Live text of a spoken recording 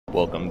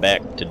Welcome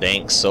back to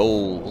Dank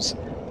Souls.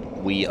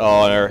 We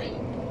are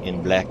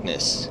in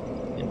blackness,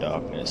 in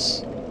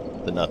darkness.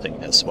 The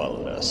nothing has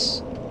swallowed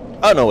us.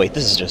 Oh no, wait,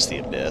 this is just the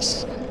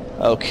abyss.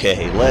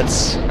 Okay,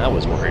 I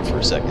was worried for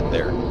a second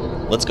there.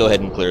 Let's go ahead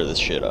and clear this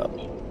shit up.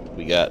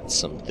 We got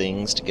some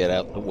things to get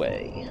out the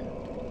way.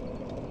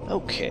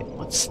 Okay,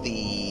 what's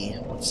the,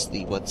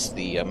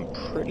 I'm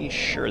pretty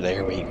sure,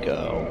 there we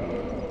go.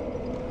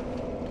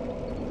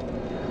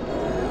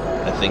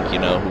 I think you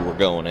know who we're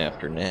going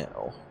after now.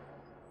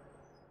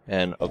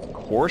 And of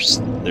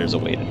course, there's a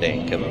way to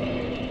dank him.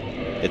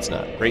 It's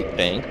not great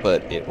dank,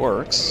 but it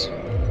works.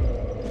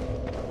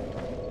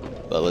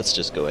 But let's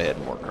just go ahead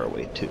and work our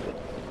way to it.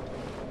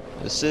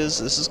 This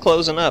is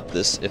closing up.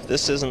 If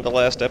this isn't the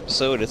last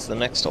episode, it's the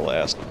next to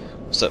last.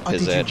 What's up,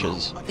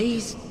 Pizzatches?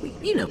 These,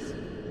 you know.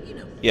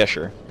 Yeah,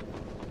 sure.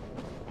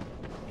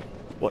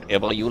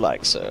 Whatever you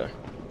like, sir.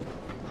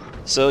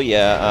 So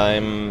yeah,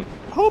 I'm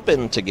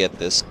hoping to get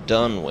this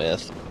done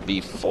with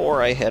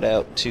before I head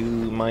out to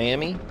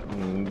Miami.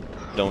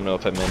 Don't know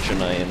if I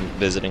mentioned I am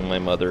visiting my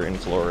mother in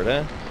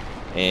Florida,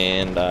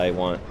 and I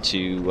want to,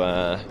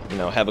 you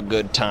know, have a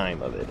good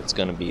time of it. It's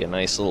going to be a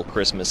nice little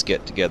Christmas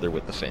get-together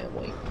with the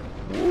family.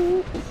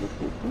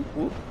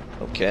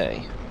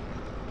 Okay.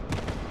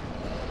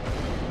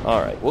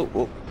 Alright,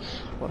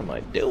 what am I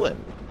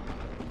doing?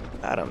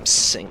 God, I'm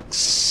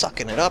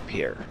sucking it up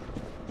here.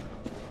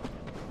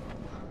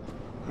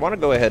 I want to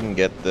go ahead and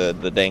get the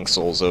Dank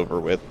Souls over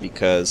with,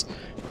 because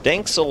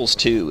Dank Souls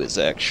 2 is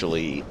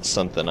actually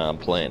something I'm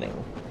planning.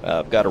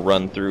 I've got a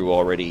run through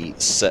already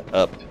set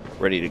up,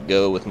 ready to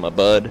go with my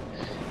bud,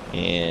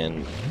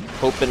 and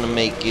hoping to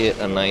make it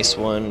a nice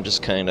one,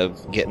 just kind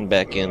of getting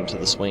back into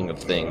the swing of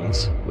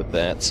things with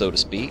that, so to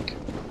speak.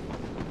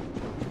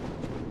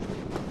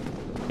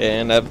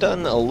 And I've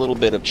done a little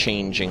bit of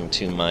changing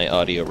to my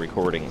audio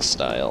recording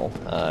style.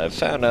 I've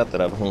found out that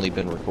I've only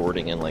been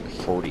recording in like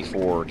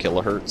 44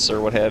 kilohertz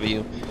or what have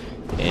you,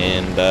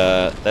 and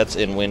that's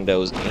in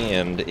Windows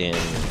and in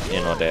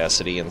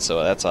Audacity, and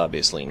so that's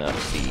obviously not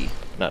to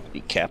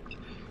be kept.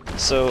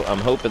 So I'm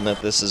hoping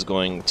that this is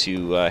going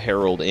to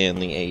herald in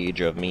the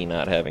age of me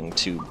not having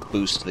to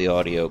boost the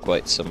audio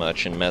quite so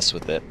much and mess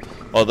with it.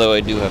 Although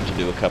I do have to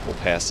do a couple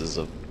passes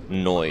of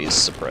noise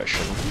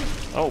suppression.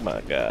 Oh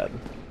my god.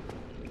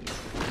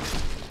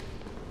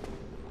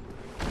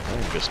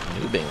 I'm just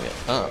noobing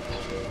it up.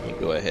 Let me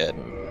go ahead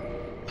and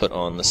put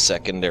on the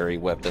secondary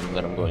weapon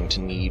that I'm going to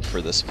need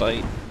for this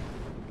fight.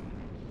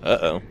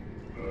 Uh-oh.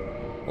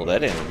 Well,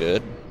 that ain't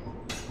good.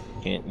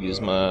 Can't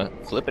use my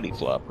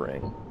flippity-flop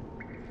ring.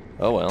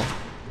 Oh well.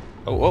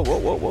 Oh,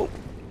 whoa.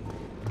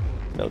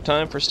 No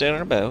time for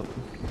standing about.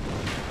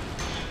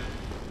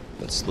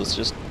 Let's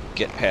just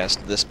get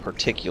past this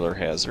particular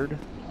hazard.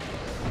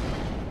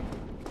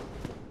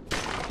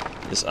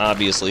 This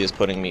obviously is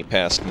putting me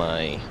past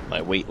my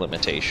weight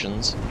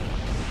limitations.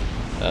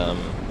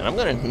 And I'm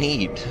gonna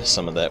need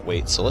some of that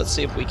weight, so let's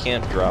see if we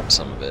can't drop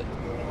some of it.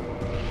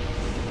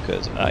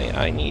 Because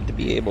I need to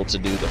be able to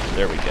do the...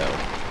 There we go.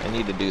 I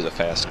need to do the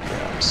fast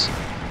drops.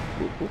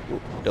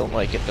 Don't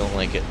like it.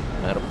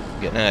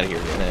 Getting out of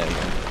here,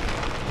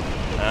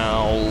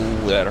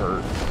 Ow, that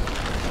hurt.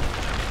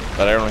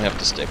 But I don't have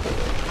to stick with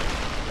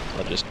it.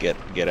 I'll just get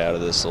out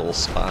of this little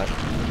spot.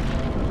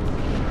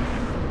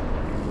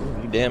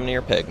 You damn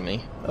near pegged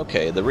me.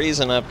 Okay, the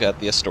reason I've got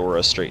the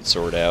Astora straight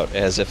sword out,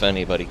 as if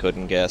anybody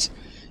couldn't guess,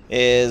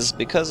 is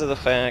because of the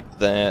fact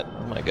that...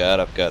 Oh my god,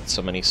 I've got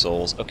so many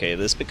souls. Okay,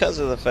 this is because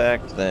of the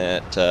fact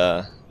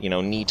that, you know,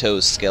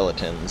 Nito's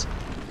skeletons,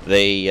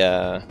 they,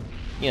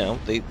 you know,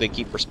 they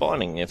keep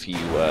respawning if you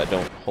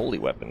don't holy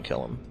weapon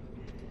kill them.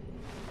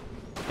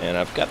 And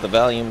I've got the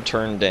volume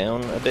turned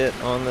down a bit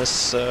on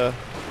this, on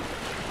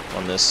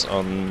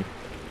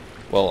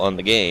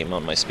the game,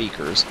 on my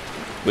speakers,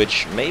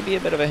 which may be a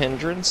bit of a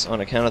hindrance on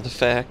account of the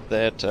fact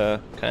that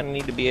kind of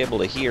need to be able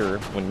to hear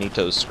when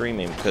Nito's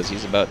screaming, because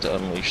he's about to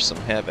unleash some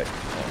havoc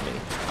on me.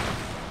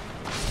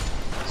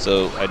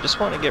 So I just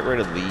want to get rid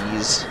of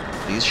these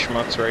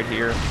schmucks right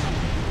here.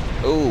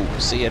 Oh,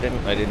 see, I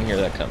didn't hear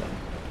that coming.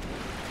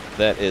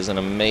 That is an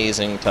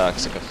amazing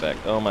toxic effect.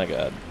 Oh my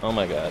god. Oh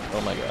my god.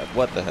 Oh my god.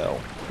 What the hell?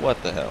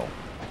 What the hell?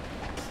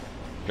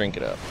 Drink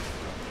it up.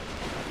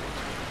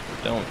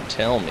 Don't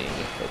tell me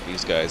that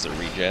these guys are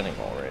regenning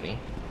already.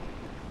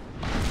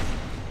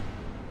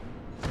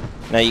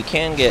 Now you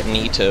can get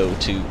Nito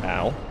to...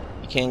 Ow.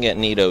 You can get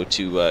Nito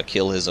to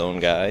kill his own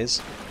guys,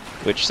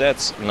 which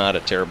that's not a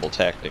terrible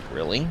tactic,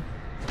 really.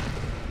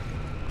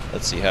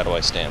 Let's see, how do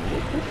I stand?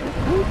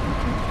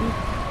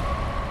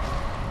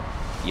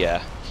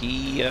 Yeah,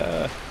 he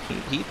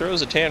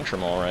throws a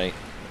tantrum, all right.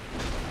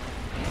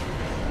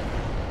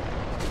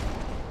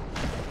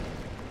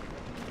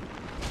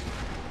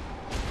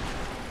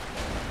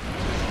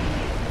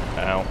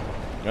 Ow.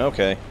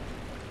 Okay.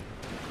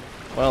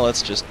 Well,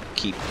 let's just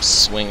keep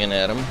swinging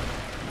at him.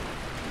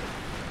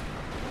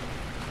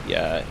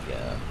 Yeah.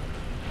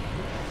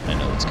 I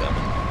know it's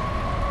coming.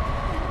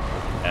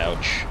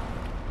 Ouch.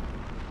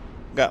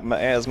 Got my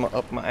asthma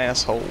up my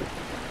asshole.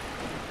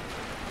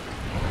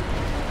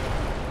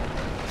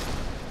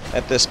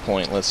 At this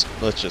point, let's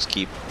just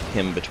keep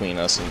him between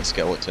us and the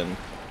skeleton.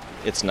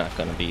 It's not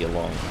going to be a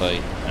long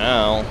fight.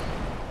 Ow!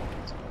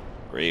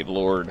 Grave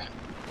Lord.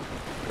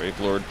 Grave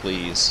Lord,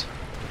 please.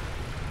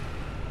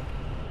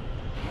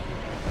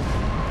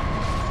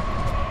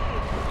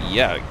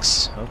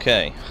 Yikes.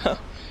 Okay.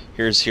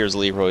 Here's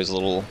Leroy's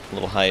little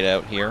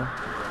hideout here.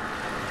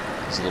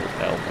 His little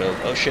alcove.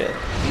 Oh shit,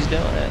 he's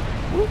doing it.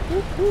 Whoop,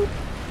 whoop, whoop.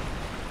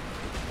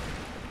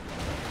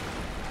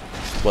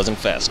 Wasn't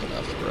fast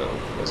enough, bro.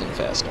 Wasn't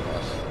fast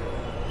enough.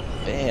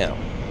 Bam.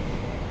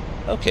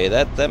 Okay,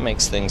 that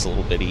makes things a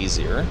little bit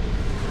easier.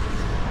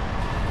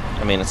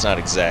 I mean, it's not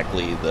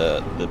exactly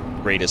the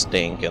greatest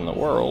dank in the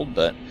world,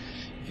 but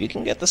if you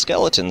can get the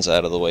skeletons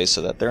out of the way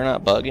so that they're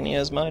not bugging you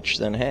as much,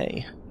 then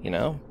hey, you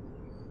know.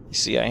 You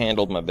see, I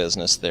handled my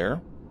business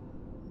there.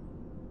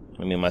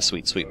 I mean, my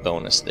sweet, sweet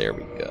bonus. There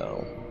we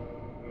go.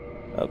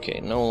 Okay,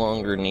 no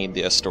longer need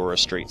the Astora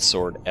straight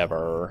sword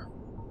ever.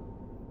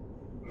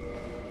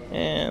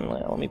 And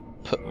well, let me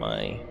put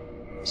my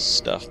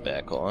stuff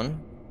back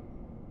on.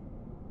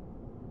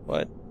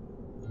 What?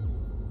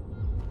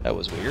 That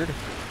was weird.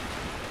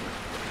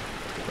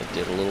 It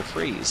did a little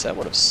freeze. That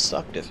would have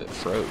sucked if it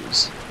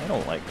froze. I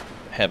don't like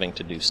having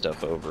to do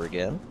stuff over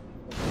again.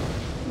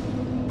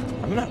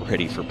 I'm not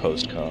ready for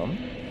post-com.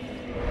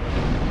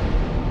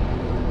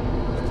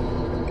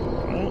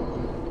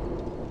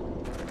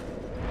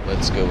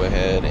 Let's go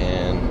ahead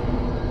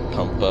and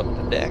pump up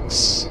the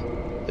decks.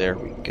 There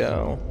we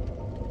go.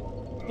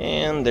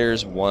 And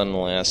there's one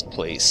last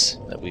place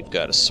that we've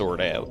got to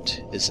sort out,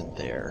 isn't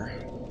there?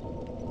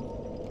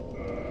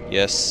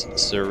 Yes,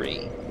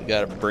 sirree. We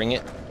gotta bring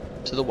it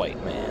to the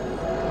white man.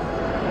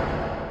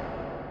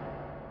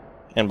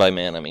 And by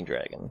man, I mean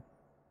dragon.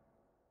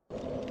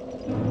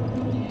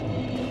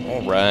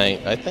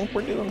 Alright, I think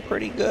we're doing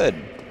pretty good.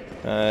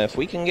 If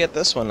we can get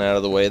this one out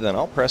of the way, then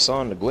I'll press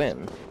on to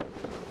Gwyn.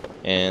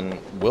 And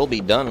we'll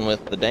be done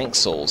with the Dank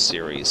Souls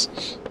series.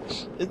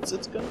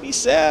 It's gonna be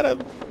sad.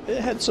 I've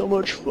had so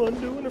much fun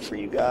doing it for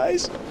you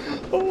guys.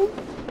 Oh.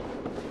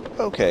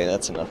 Okay,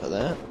 that's enough of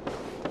that.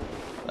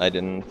 I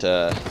didn't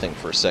think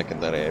for a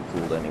second that I had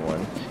fooled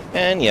anyone.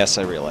 And yes,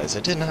 I realize I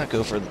did not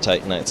go for the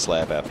Titanite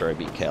slab after I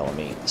beat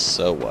Calamite.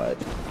 So what?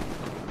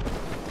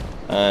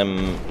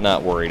 I'm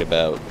not worried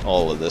about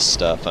all of this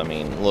stuff. I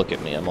mean, look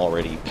at me. I'm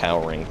already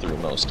powering through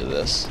most of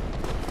this.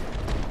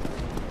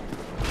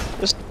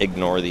 Just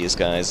ignore these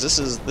guys. This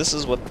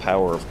is what the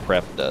power of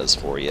prep does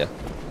for you.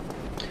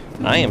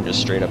 I am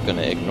just straight up going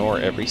to ignore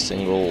every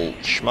single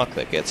schmuck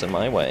that gets in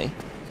my way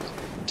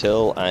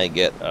until I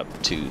get up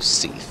to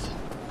Seath.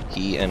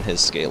 He and his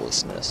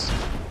scalelessness.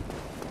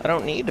 I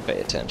don't need to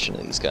pay attention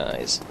to these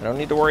guys. I don't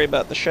need to worry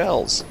about the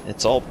shells.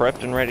 It's all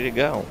prepped and ready to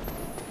go.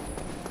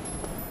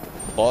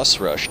 Boss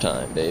rush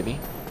time, baby.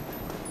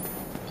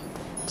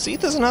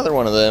 Seath is another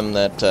one of them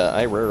that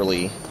I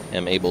rarely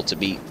am able to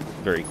beat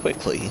very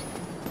quickly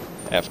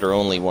after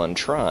only one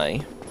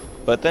try.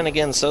 But then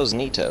again, so's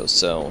Nito,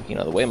 so, you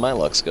know, the way my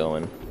luck's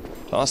going,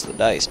 toss the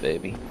dice,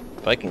 baby.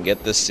 If I can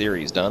get this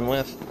series done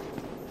with,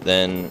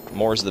 then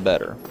more's the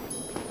better.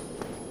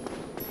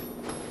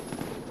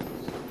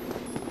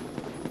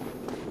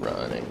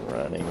 Running,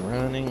 running,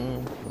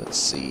 running. Let's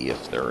see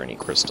if there are any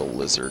crystal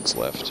lizards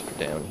left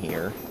down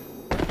here.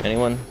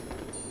 Anyone?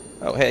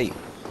 Oh, hey,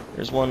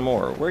 there's one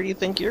more. Where do you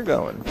think you're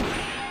going?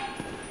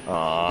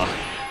 Aw,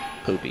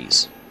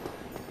 poopies.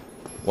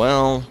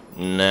 Well,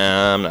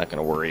 nah, I'm not going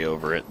to worry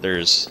over it.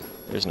 There's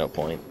no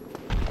point.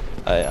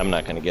 I'm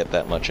not going to get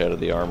that much out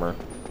of the armor.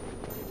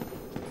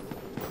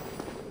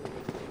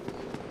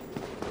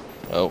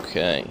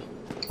 Okay.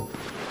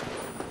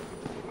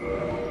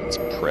 Let's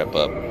prep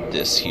up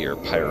this here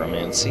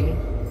pyromancy.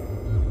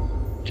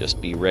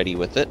 Just be ready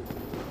with it.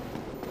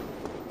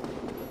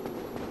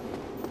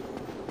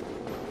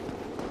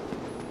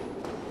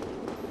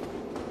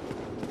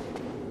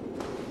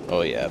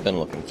 Oh yeah, I've been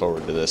looking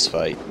forward to this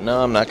fight.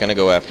 No, I'm not going to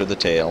go after the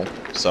tail.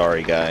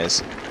 Sorry,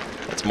 guys.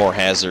 That's more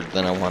hazard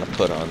than I want to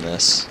put on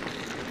this.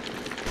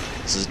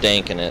 This is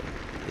danking it.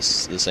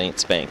 This ain't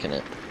spanking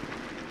it.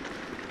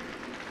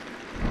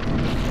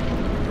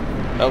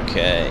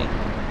 Okay.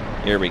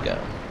 Here we go.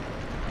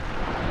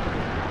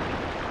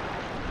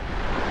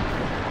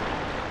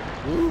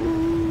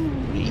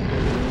 Ooh-wee.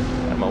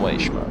 Out of my way,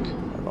 schmuck.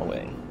 Out of my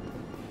way.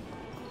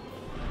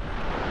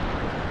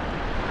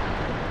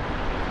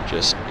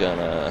 Just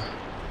gonna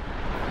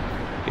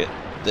get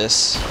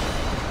this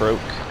broke.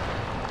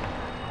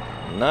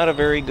 Not a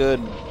very good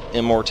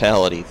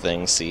immortality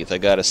thing, Seath, I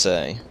gotta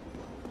say.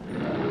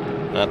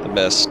 Not the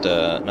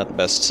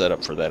best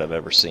setup for that I've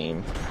ever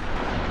seen.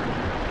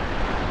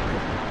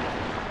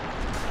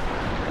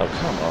 Oh,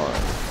 come on.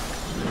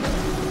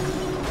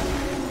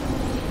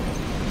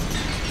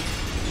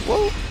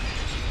 Whoa!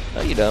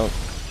 No, you don't.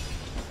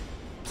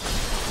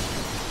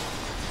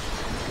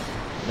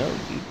 No,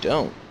 you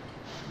don't.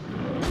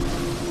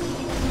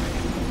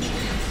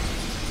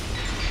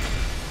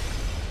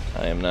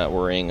 I am not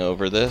worrying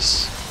over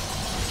this.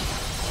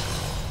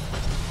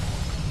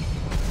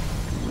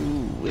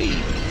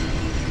 Ooh-wee.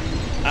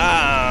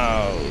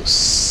 Ow!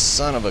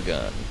 Son of a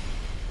gun.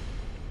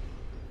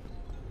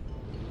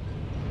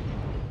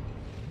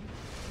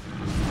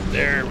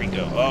 There we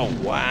go. Oh,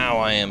 wow,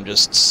 I am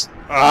just...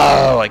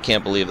 Oh, I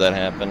can't believe that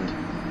happened.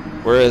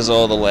 Where is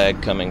all the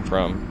lag coming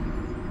from?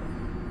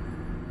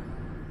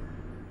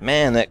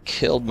 Man, that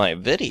killed my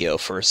video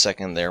for a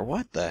second there.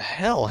 What the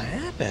hell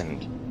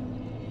happened?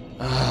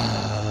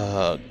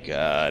 Oh,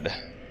 God.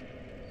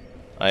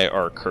 I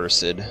are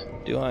cursed.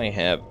 Do I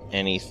have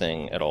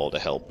anything at all to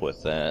help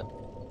with that?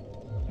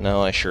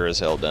 No, I sure as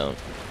hell don't.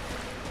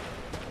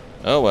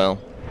 Oh well.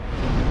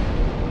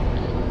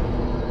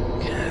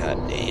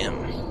 God damn.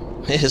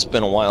 It has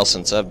been a while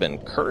since I've been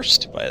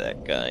cursed by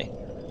that guy.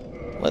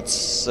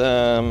 Let's,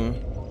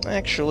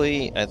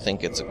 actually, I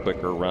think it's a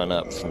quicker run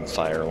up from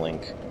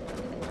Firelink.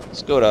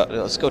 Let's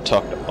go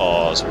talk to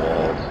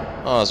Oswald.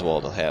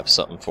 Oswald will have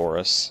something for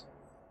us.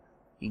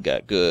 He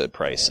got good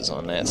prices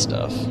on that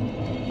stuff.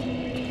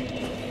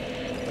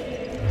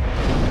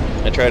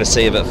 I try to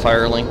save at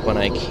Firelink when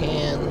I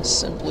can,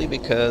 simply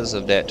because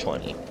of that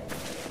 20.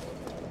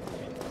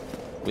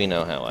 We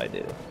know how I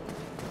do.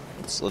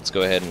 Let's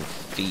go ahead and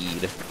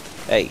feed.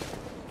 Hey,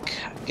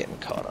 God, I'm getting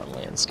caught on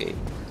landscape.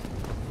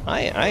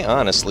 I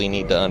honestly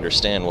need to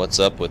understand what's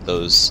up with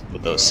those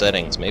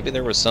settings. Maybe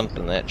there was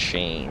something that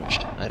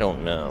changed. I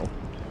don't know.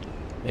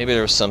 Maybe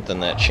there was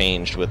something that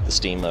changed with the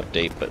Steam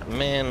update, but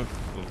man,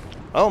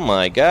 oh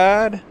my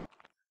God.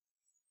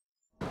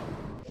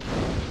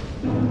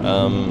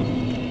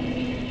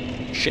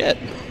 Shit.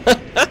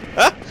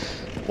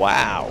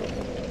 Wow.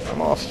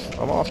 I'm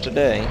off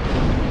today.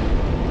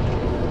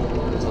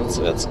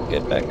 Let's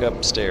get back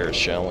upstairs,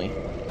 shall we?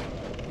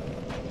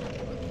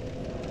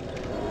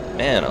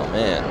 Man, oh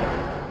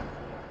man.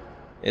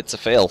 It's a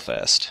fail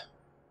fest.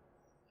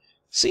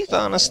 Seath,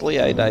 honestly,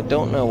 I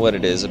don't know what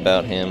it is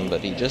about him,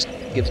 but he just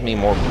gives me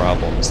more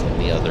problems than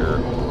the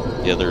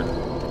other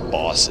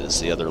bosses,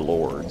 the other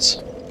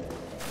lords.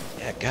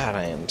 Yeah, God,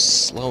 I am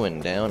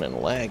slowing down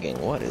and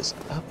lagging. What is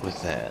up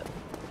with that?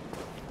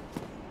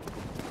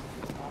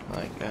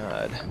 My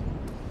God.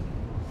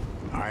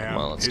 Come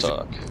on, let's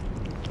talk.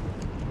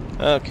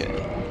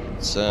 Okay,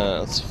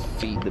 let's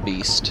feed the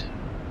beast.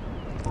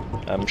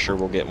 I'm sure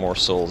we'll get more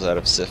souls out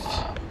of Sif's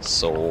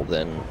soul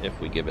than if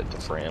we give it to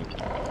Framp.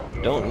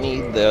 Don't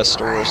need the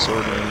Astora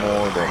sword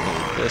anymore, don't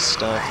need this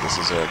stuff, this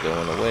is all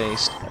going to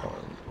waste.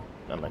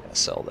 I'm not going to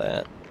sell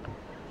that.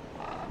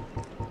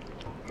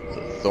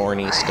 The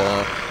thorny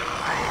stuff.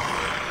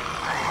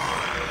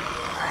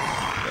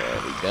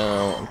 There we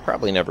go. I'm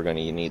probably never going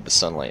to need the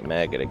Sunlight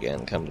Maggot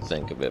again, come to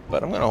think of it,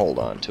 but I'm going to hold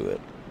on to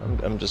it.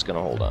 I'm just going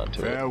to hold on to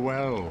it.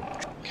 Farewell.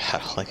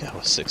 God, all I got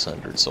was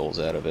 600 souls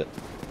out of it.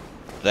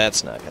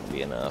 That's not going to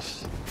be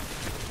enough.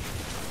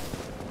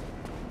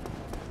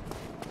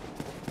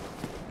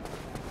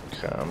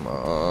 Come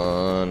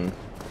on.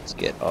 Let's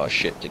get our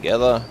shit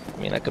together. I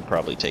mean, I could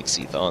probably take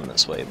Seath on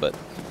this way, but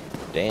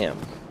damn.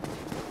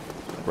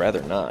 I'd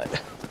rather not.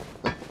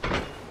 I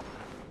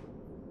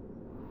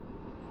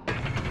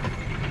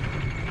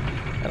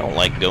don't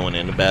like going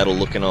into battle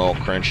looking all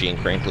crunchy and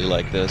crinkly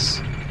like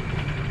this.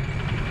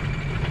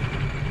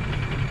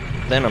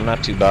 Then I'm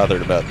not too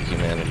bothered about the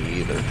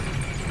humanity either.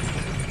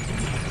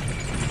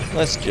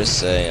 Let's just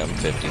say I'm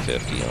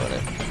 50-50 on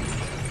it.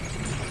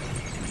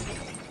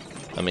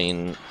 I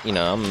mean, you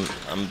know,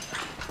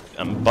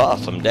 I'm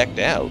buff, I'm decked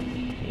out.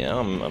 You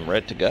know, I'm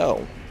ready to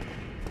go.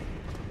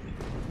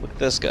 Look at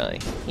this guy.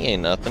 He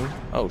ain't nothing.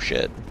 Oh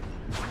shit.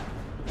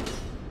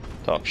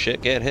 Talk shit,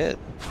 get hit.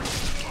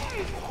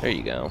 There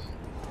you go.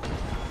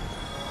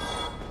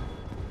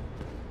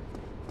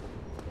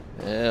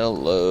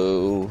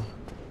 Hello.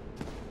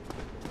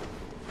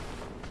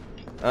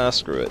 Ah,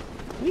 screw it.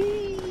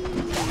 Whee!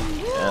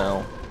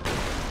 Ow.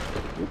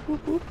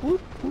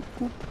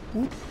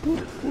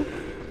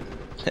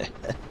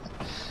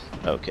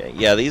 Okay,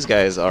 yeah, these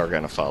guys are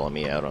gonna follow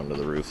me out onto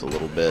the roof a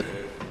little bit.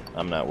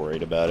 I'm not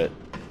worried about it.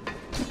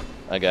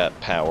 I got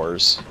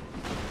powers.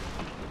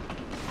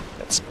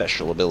 Got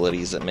special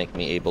abilities that make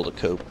me able to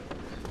cope.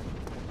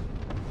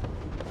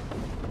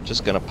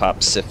 Just gonna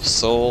pop Sif's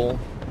soul.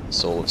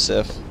 Soul of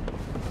Sif.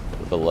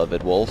 The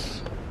beloved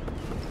wolf.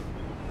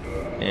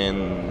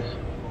 And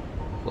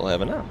we'll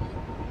have enough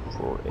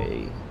for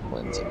a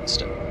cleansing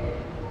stone.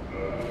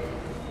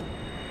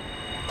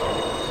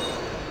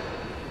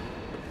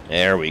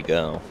 There we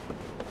go.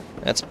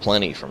 That's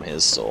plenty from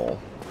his soul.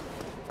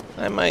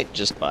 I might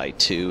just buy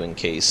 2 in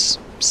case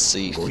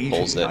Seath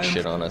pulls that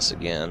shit on us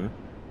again.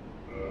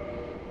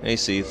 Hey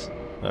Seath.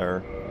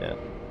 Or, yeah.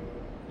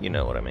 You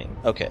know what I mean.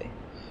 Okay.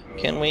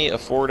 Can we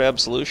afford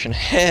absolution?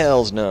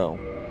 Hells no.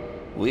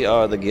 We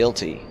are the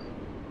guilty.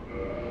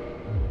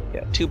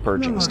 Yeah, 2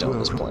 purging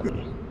stone is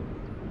plenty.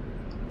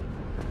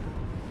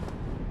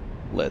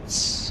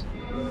 Let's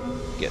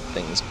get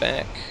things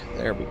back.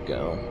 There we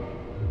go.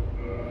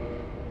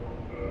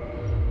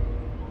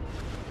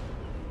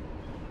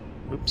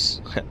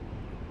 Oops.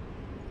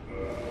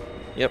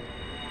 Yep.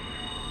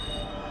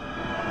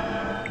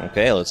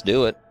 Okay, let's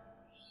do it.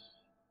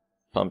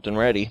 Pumped and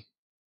ready.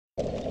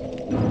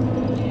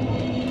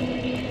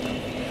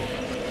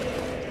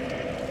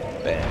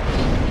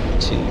 Back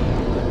to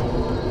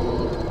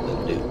the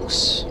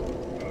Dukes.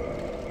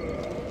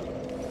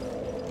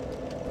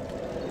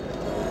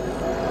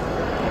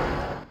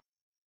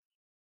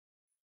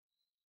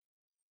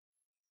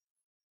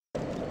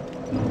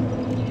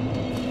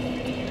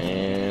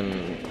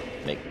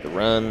 The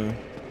run.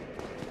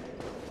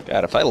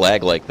 God, if I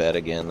lag like that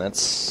again,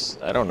 that's...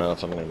 I don't know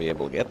if I'm going to be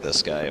able to get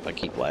this guy if I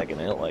keep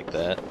lagging out like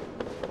that.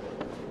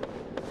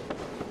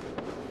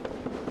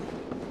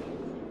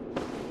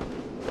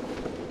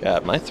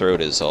 God, my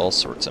throat is all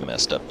sorts of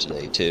messed up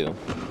today, too.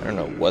 I don't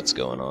know what's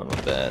going on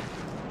with that.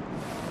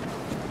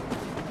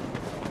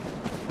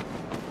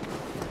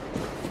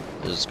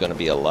 There's going to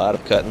be a lot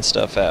of cutting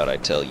stuff out, I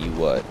tell you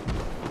what.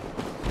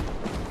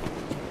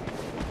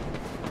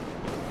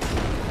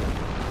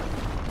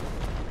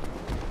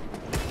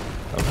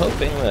 I'm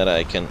hoping that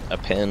I can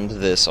append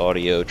this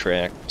audio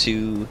track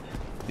to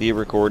the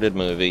recorded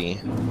movie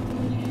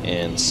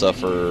and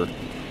suffer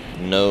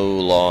no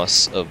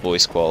loss of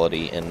voice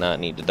quality and not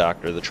need to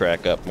doctor the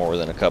track up more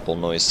than a couple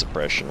noise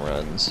suppression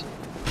runs.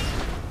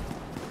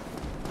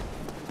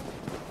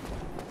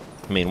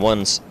 I mean,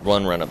 one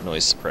run of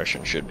noise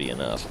suppression should be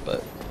enough,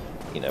 but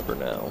you never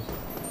know.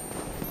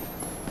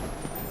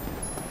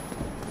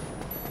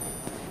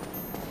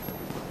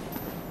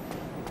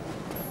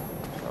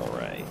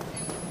 Alright.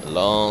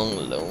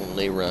 Long,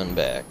 lonely run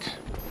back.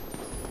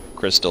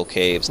 Crystal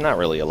Caves, not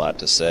really a lot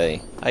to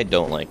say. I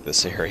don't like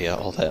this area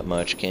all that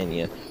much, can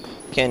you?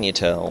 Can you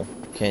tell?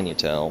 Can you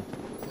tell?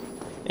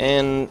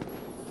 And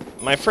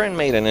my friend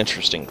made an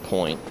interesting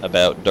point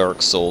about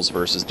Dark Souls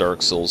versus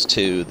Dark Souls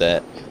 2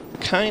 that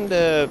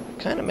kinda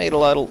made a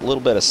little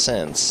bit of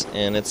sense,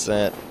 and it's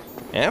that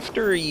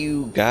after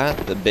you got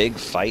the big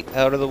fight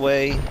out of the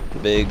way, the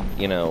big,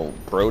 you know,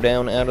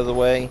 throwdown out of the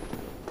way,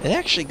 it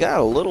actually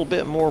got a little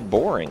bit more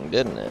boring,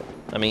 didn't it?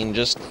 I mean,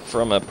 just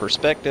from a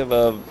perspective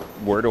of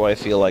where do I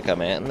feel like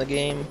I'm at in the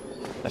game,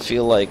 I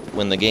feel like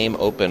when the game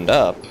opened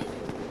up,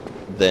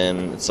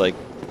 then it's like,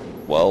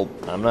 well,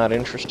 I'm not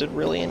interested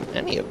really in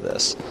any of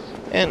this.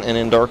 And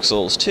in Dark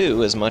Souls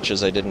 2, as much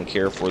as I didn't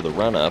care for the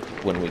run-up,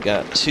 when we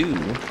got to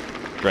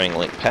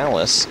Drangleic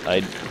Palace, I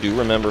do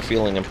remember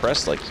feeling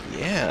impressed, like,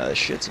 yeah, this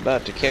shit's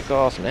about to kick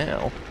off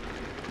now.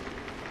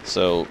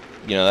 So,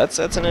 you know, that's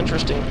an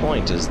interesting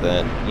point, is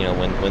that, you know,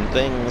 when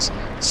things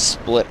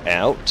split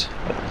out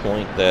at the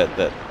point that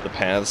the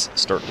paths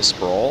start to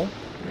sprawl,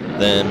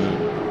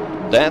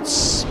 then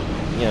that's,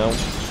 you know,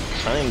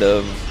 kind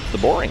of the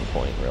boring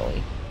point,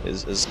 really,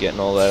 is getting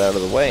all that out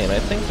of the way. And I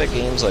think that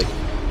games like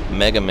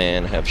Mega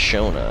Man have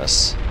shown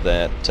us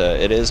that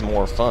it is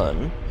more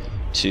fun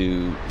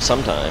to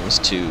sometimes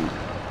to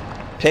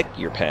pick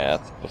your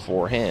path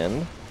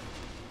beforehand,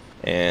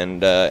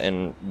 and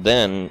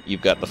then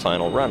you've got the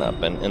final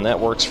run-up, and that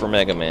works for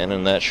Mega Man,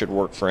 and that should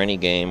work for any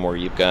game where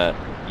you got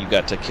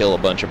to kill a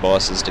bunch of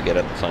bosses to get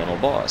at the final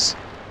boss.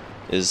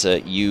 Is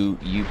that you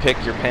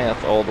pick your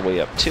path all the way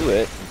up to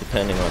it,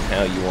 depending on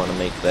how you want to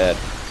make that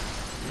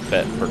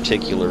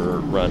particular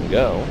run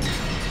go,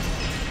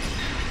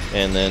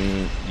 and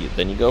then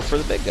you go for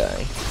the big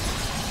guy.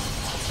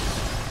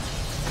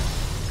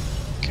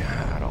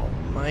 God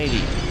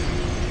almighty.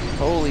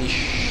 Holy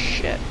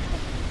shit.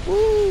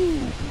 Woo!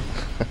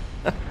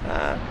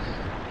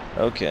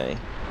 Okay.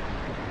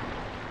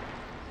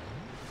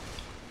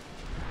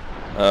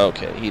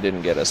 Okay, he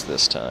didn't get us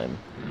this time.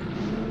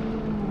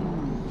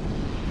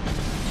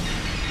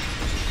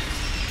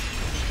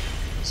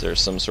 Is there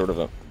some sort of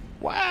a...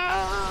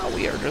 Wow!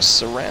 We are just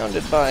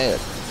surrounded by it.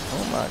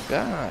 Oh my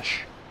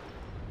gosh.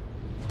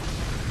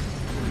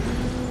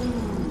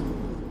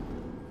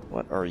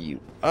 What are you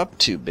up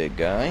to, big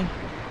guy?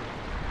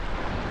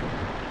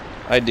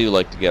 I do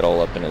like to get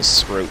all up in his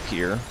scrot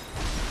here.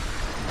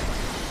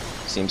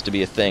 Seems to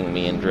be a thing,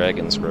 me and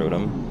Dragon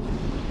Scrotum.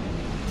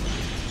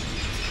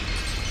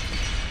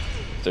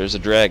 If there's a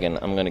dragon,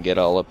 I'm gonna get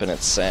all up in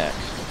its sack.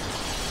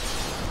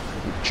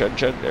 Chug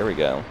chug, there we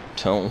go.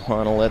 Don't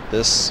want to let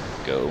this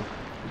go.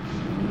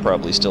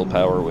 Probably still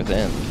power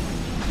within.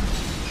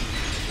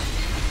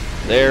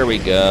 There we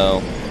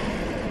go.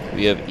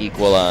 We have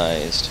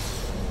equalized.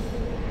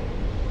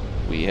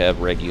 We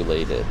have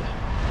regulated.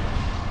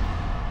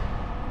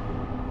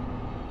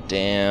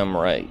 Damn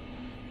right.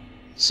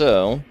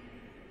 So,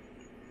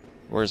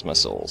 where's my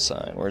soul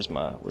sign? Where's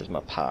my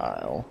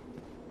pile?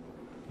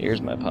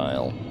 Here's my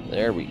pile.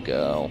 There we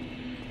go.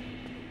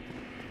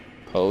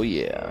 Oh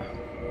yeah.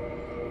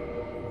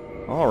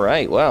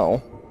 Alright,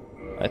 well,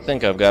 I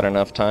think I've got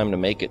enough time to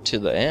make it to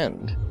the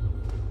end.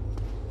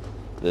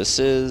 This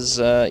is,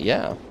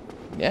 yeah.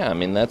 Yeah, I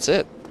mean, that's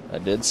it. I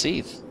did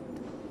Seath.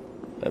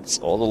 That's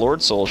all the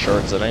Lord Soul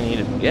shards that I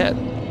needed to get.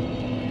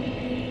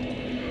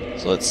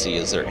 So let's see,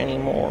 is there any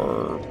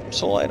more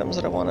soul items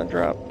that I want to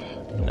drop?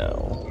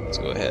 No. Let's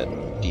go ahead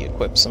and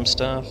de-equip some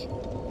stuff.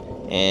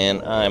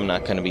 And I'm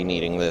not going to be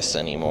needing this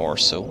anymore,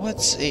 so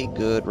what's a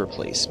good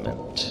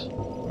replacement?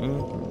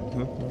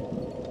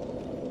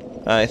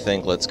 I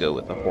think let's go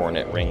with the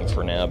Hornet Ring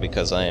for now,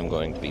 because I am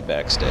going to be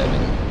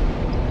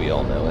backstabbing. We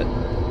all know it.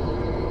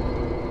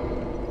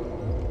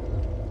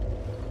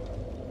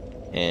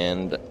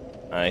 And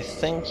I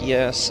think,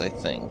 yes, I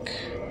think.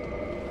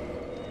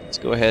 Let's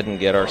go ahead and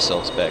get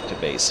ourselves back to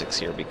basics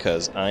here,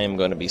 because I am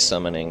going to be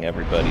summoning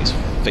everybody's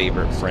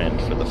favorite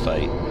friend for the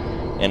fight.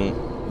 And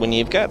when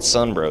you've got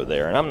Sunbro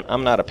there, and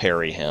I'm not a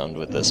parry hound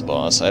with this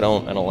boss. I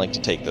don't like to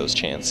take those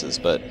chances,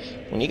 but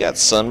when you got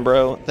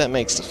Sunbro, that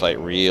makes the fight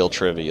real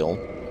trivial.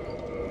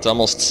 It's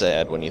almost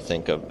sad when you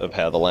think of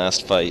how the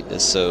last fight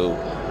is so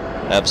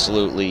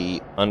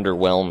absolutely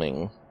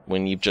underwhelming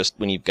when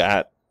you've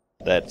got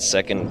that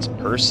second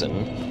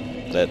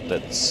person,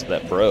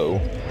 that bro,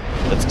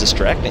 that's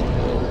distracting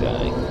the little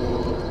guy.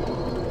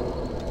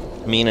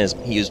 I mean,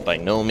 he is by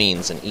no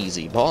means an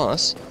easy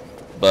boss,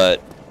 but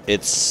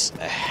it's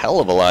a hell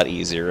of a lot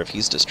easier if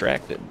he's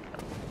distracted.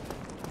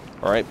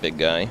 Alright, big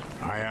guy.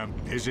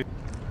 Is it?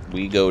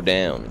 We go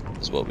down,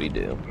 is what we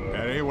do.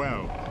 Very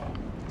well.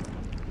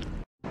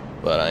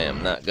 But I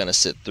am not gonna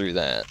sit through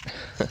that.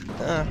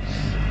 No.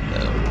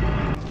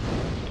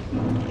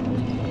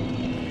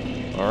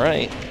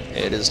 Alright,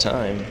 it is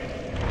time.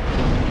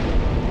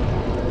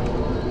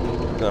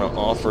 I'm gonna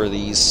offer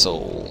these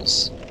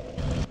souls.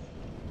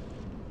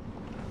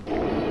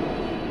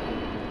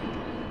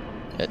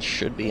 That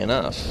should be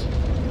enough.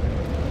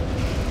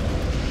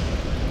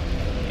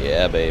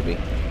 Yeah, baby.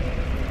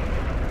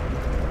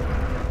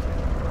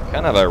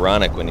 Kind of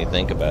ironic when you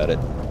think about it.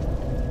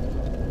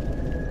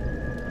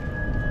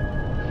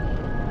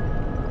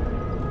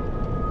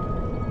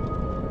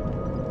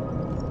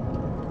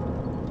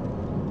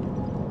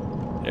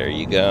 There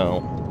you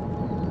go.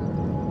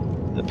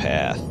 The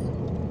path.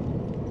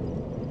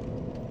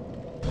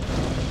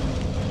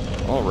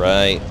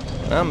 Alright.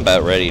 I'm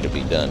about ready to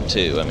be done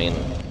too. I mean,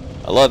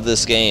 I love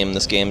this game.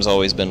 This game's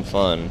always been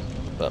fun.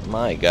 But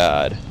my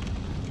god.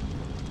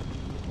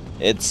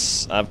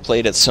 I've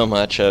played it so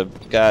much,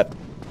 I've got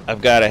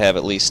to have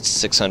at least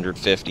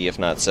 650, if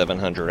not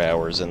 700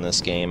 hours in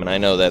this game, and I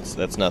know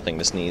that's nothing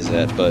to sneeze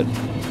at, but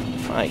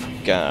my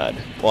god.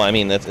 Well, I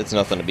mean, it's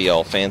nothing to be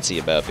all fancy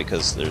about,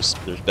 because there's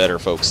better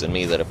folks than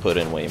me that have put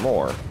in way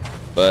more,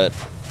 but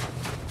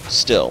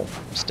still,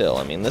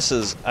 I mean,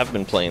 I've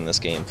been playing this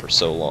game for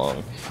so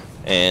long,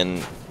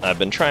 and I've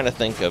been trying to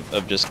think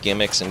of just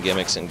gimmicks and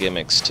gimmicks and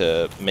gimmicks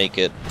to make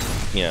it,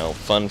 you know,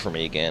 fun for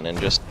me again, and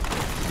just,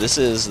 this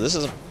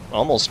is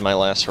almost my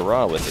last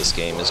hurrah with this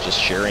game, is just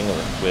sharing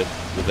it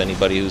with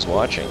anybody who's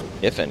watching,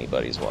 if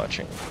anybody's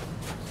watching.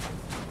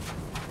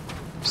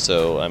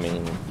 So, I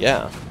mean,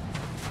 yeah,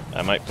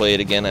 I might play it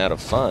again out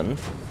of fun.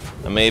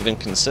 I may even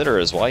consider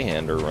his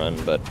Whitehander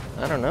run, but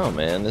I don't know,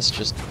 man, this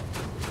just...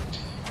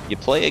 You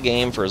play a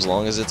game for as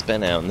long as it's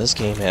been out, and this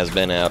game has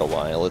been out a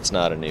while. It's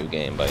not a new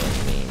game by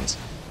any means.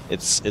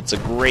 It's a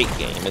great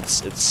game.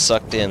 It's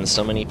sucked in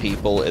so many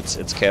people.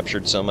 It's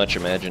captured so much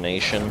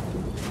imagination,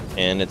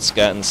 and it's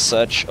gotten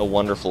such a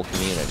wonderful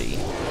community.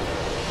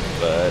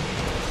 But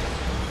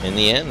in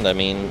the end, I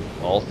mean,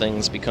 all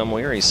things become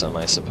wearisome,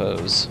 I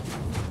suppose.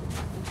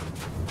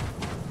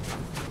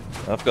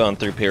 I've gone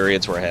through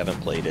periods where I haven't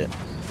played it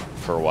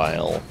for a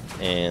while,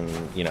 and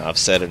you know, I've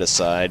set it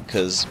aside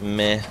because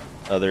meh,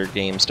 other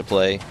games to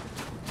play.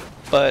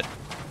 But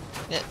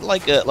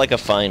like a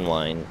fine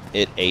wine,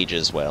 it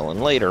ages well,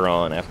 and later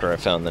on, after I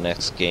found the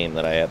next game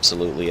that I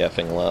absolutely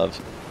effing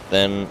love,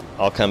 then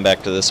I'll come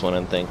back to this one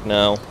and think,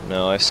 no,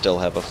 I still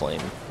have a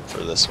flame for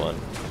this one.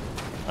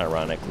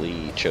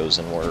 Ironically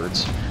chosen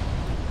words.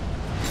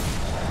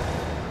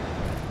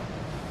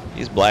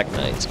 These Black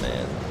Knights,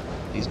 man.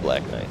 These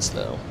Black Knights,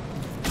 though.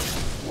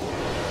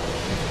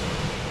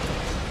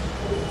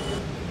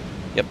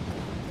 Yep.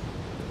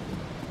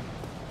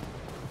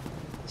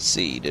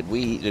 See, did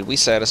we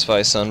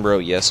satisfy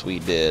Sunbro? Yes, we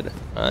did.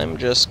 I'm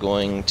just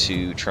going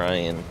to try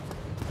and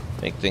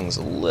make things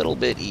a little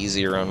bit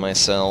easier on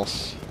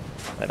myself.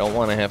 I don't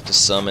want to have to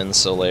summon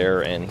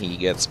Solaire and he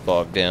gets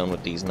bogged down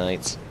with these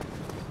knights.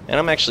 And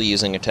I'm actually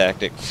using a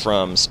tactic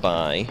from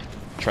Spy,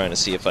 trying to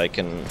see if I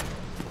can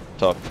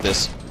talk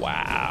this...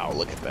 Wow,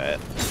 look at that.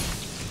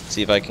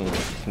 See if I can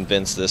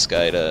convince this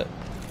guy to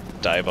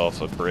dive off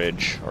a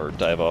bridge or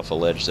dive off a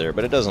ledge there,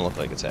 but it doesn't look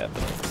like it's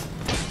happening.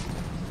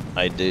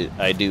 I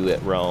do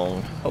it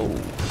wrong. Oh.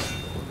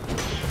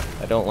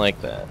 I don't like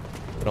that.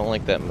 I don't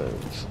like that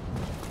move.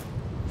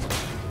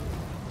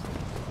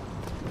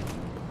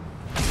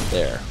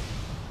 There.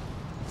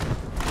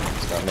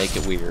 Let's not make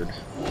it weird.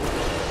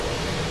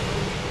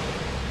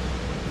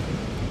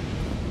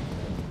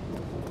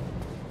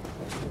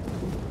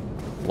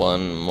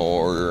 One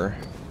more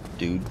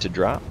dude to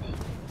drop.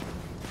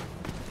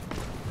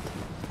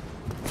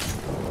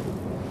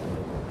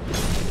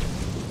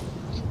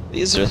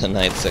 These are the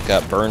knights that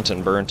got burnt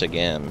and burnt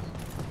again.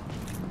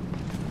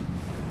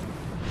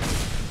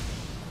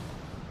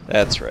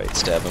 That's right,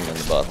 stab him in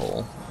the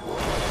butthole.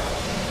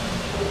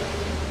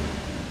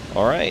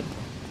 Alright.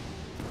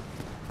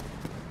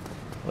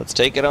 Let's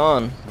take it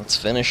on. Let's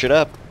finish it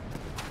up.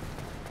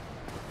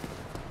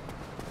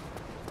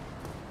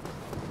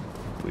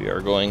 We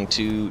are going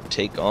to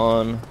take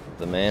on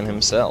the man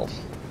himself.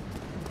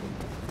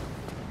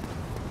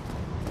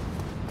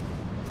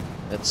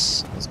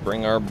 Let's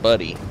bring our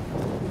buddy.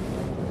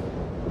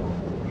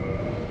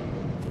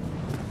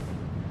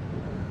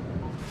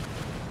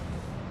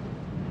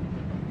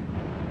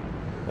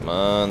 Come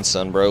on,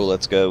 Sunbro,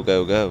 let's go,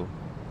 go, go.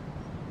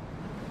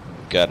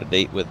 Got a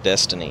date with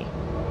destiny.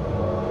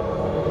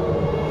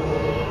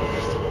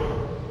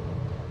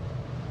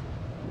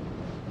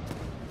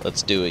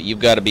 Let's do it. You've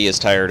got to be as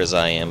tired as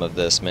I am of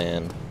this,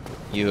 man.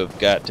 You have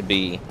got to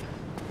be,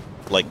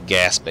 like,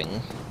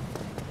 gasping.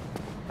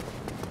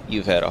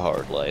 You've had a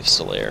hard life,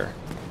 Solaire.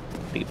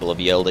 People have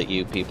yelled at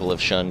you, people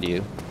have shunned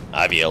you.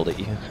 I've yelled at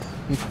you.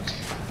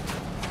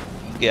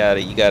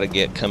 You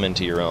gotta come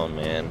into your own,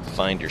 man.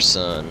 Find your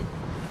son.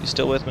 You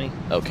still with me?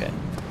 Okay.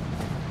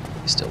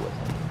 You still with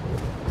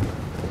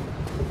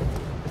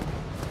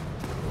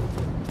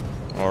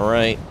me.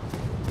 Alright.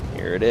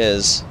 Here it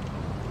is.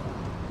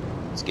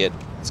 Let's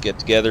get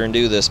together and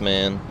do this,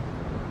 man.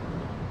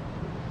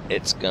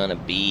 It's gonna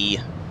be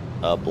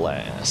a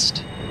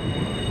blast.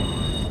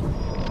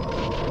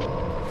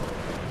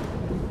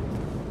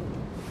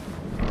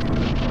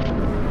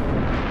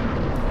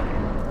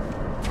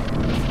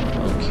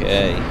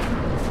 Okay.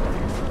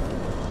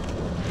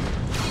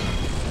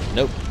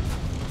 Nope.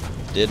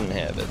 Didn't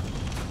have it.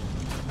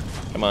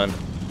 Come on.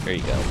 There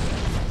you go.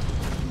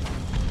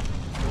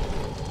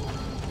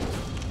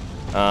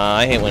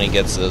 I hate when he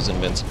gets those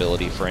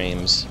invincibility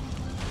frames.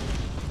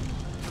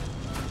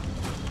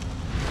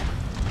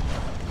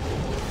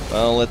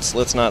 Well,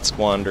 let's not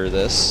squander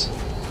this.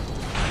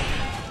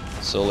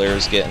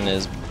 Solaire's getting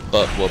his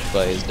butt whooped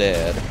by his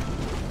dad.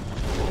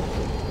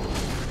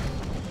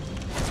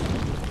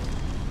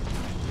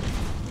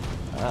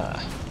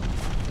 Ah.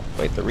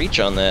 Quite the reach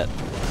on that.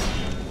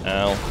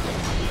 Ow.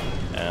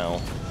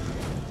 Ow.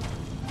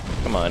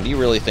 Come on, do you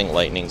really think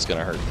lightning's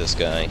gonna hurt this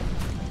guy?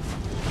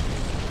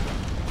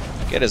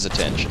 Get his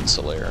attention,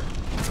 Solaire.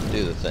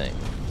 Do the thing.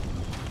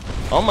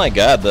 Oh my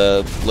god,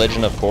 the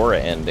Legend of Korra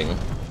ending.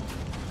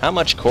 How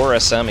much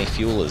Korra Sami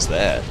fuel is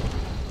that?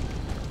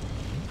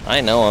 I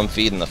know I'm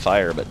feeding the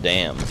fire, but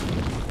damn.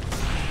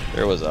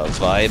 There was a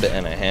vibe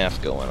and a half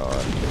going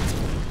on.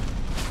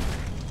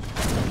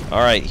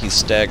 Alright, he's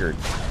staggered.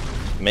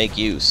 Make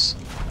use.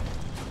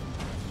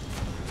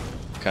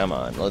 Come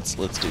on, let's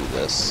do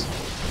this.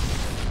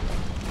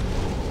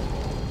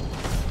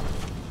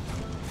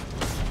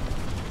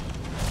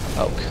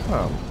 Oh,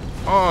 come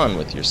on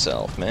with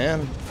yourself,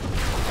 man.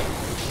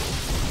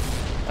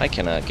 I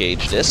cannot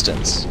gauge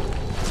distance.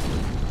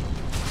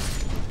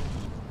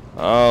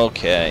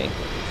 Okay.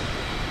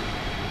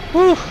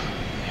 Whew.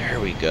 There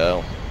we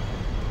go.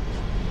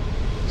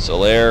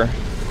 Solaire,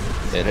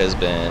 it has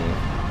been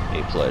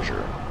a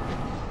pleasure.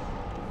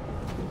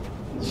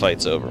 The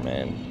fight's over,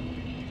 man.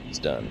 It's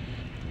done.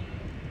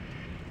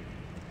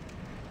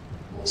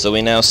 So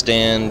we now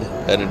stand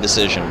at a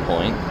decision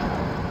point.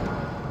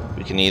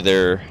 We can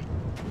either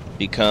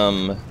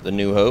become the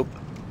New Hope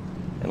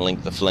and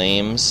link the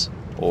flames,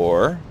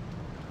 or...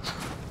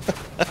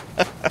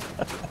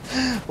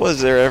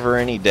 Was there ever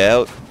any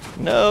doubt?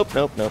 Nope,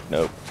 nope, nope,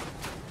 nope.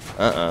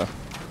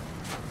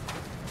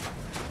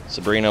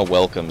 Sabrina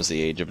welcomes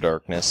the Age of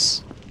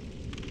Darkness.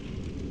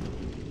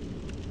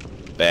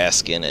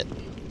 Bask in it.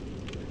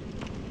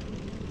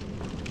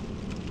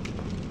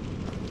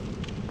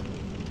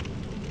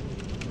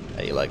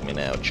 How you like me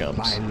now,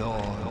 chumps? My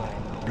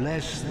lord,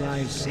 bless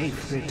thy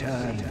safe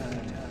return.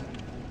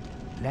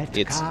 Let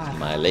It's Khan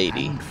my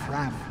lady. and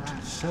Framt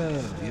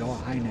serve your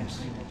highness.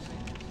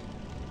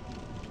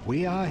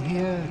 We are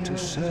here to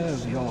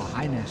serve your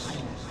highness.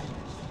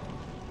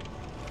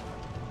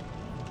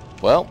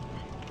 Well,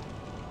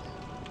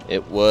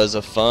 it was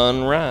a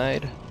fun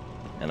ride,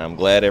 and I'm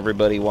glad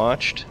everybody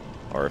watched.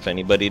 Or if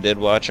anybody did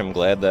watch, I'm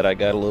glad that I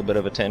got a little bit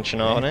of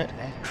attention on it.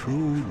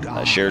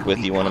 I shared with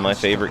you one of my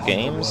favorite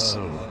games,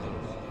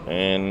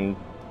 and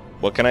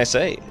what can I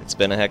say? It's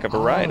been a heck of a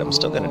ride. I'm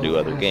still going to do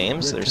other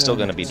games. There's still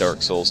going to be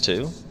Dark Souls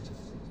 2.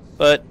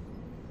 But,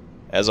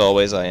 as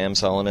always, I am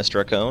Solinus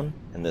Dracone,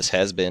 and this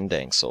has been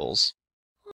Dank Souls.